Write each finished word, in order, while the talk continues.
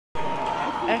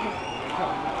Okay.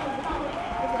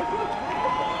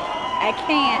 I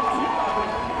can't.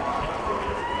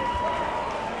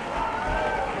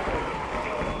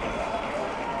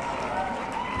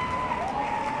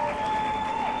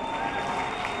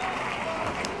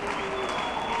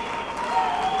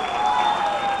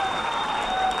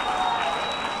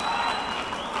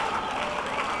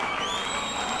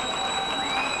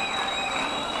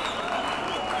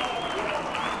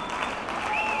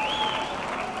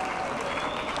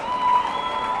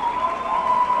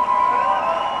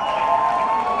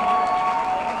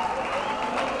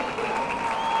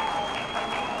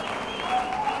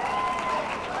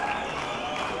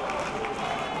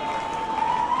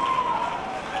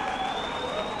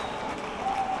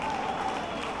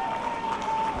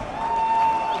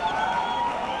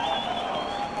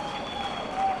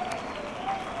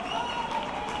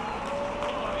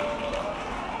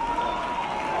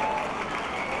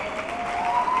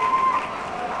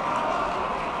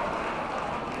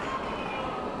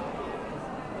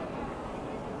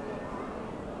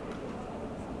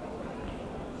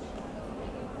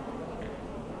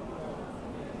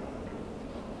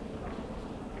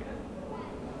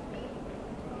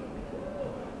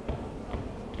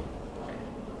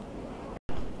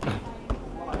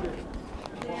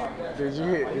 Did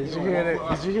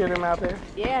you hear them out there?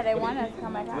 Yeah, they want us to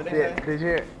come back out. Yeah, did you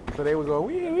hear? So they would go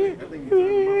wee wee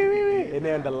wee, and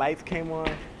then the lights came on,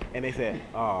 and they said,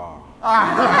 "Oh,"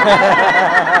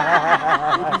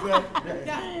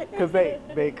 because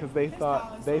they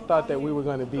thought that we were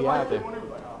going to be out there.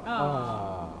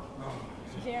 Oh.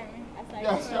 Jeremy,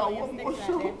 I saw you twirling your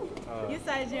sticks out there. You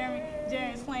saw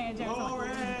Jeremy's playing.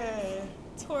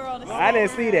 Twirl the stick. I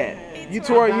didn't see that. You did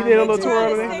a little twirl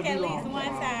the there? stick at least one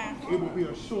time. It will be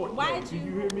a short. Why did you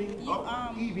hear me?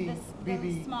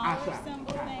 the smaller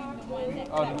symbol thing, the one that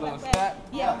the little strap?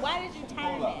 Yeah, why did you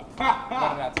turn it?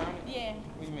 Why did I turn it? Yeah.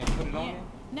 What do you mean, put it on there?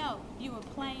 No, you were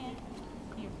playing,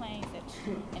 and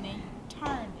then you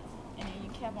turned it, and then you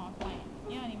kept on playing.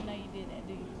 You don't even know you did that,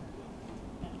 do you?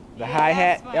 The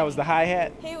hi-hat? That was the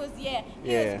hi-hat? He was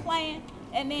playing,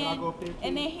 and then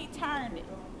he turned it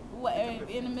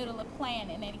in the middle of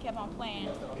playing, and then he kept on playing.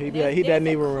 He doesn't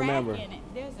even remember.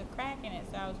 There's a crack in it,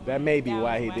 so I was that may be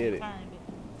why he did it.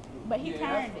 But he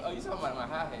turned it. Oh, you talking about my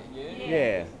hi-hat?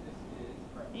 Yeah.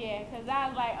 Yeah, because I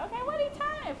was like, okay, what did he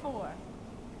turn it for?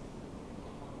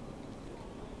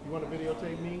 You want to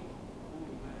videotape me?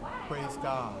 Praise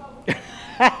God. We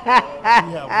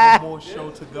have one more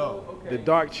show to go. The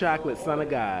dark chocolate son of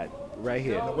God, right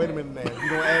here. Now, wait a minute, man. You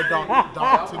don't add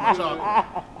dark to my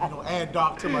chocolate. You don't add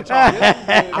dark to my chocolate.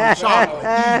 I'm chocolate.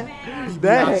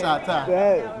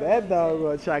 That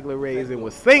doggone chocolate raisin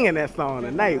was singing that song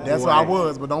tonight. That's boy. what I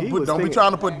was, but don't be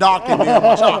trying to put dark in there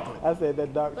on chocolate. I said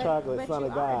that dark chocolate son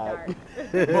of God.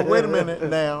 But wait a minute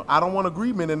now. I don't want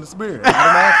agreement in the spirit. I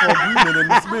don't ask for agreement in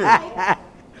the spirit.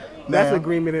 That's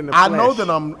agreement in the flesh. I know that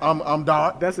I'm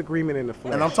dark. That's agreement in the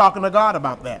flesh. And I'm talking to God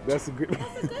about that. That's a good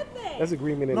thing. That's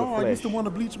agreement in the flesh. No, I used to want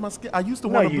to bleach my skin. I used to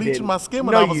want to bleach my skin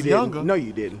when I was younger. No,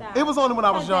 you didn't. It was only when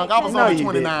I was young. I was only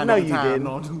 29 at the time.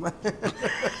 No, you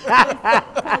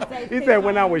didn't. He said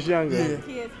when I was younger.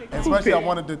 Yeah. Especially I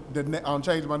wanted to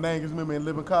change my name. Because remember in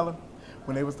Living Color?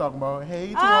 When they was talking about,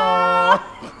 hey, Twan.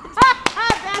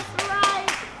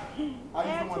 I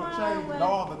used to want to change it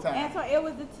all the time. Antoine, it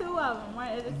was the two of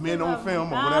them. Men on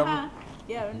film or whatever.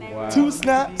 Yeah, wow. 2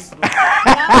 snaps and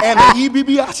an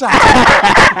EBBI shot.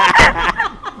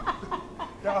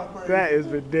 That is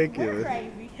ridiculous.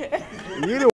 Crazy.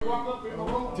 You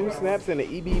know, 2 snaps and an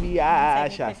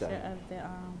EBBI shot.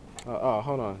 Oh,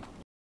 hold on.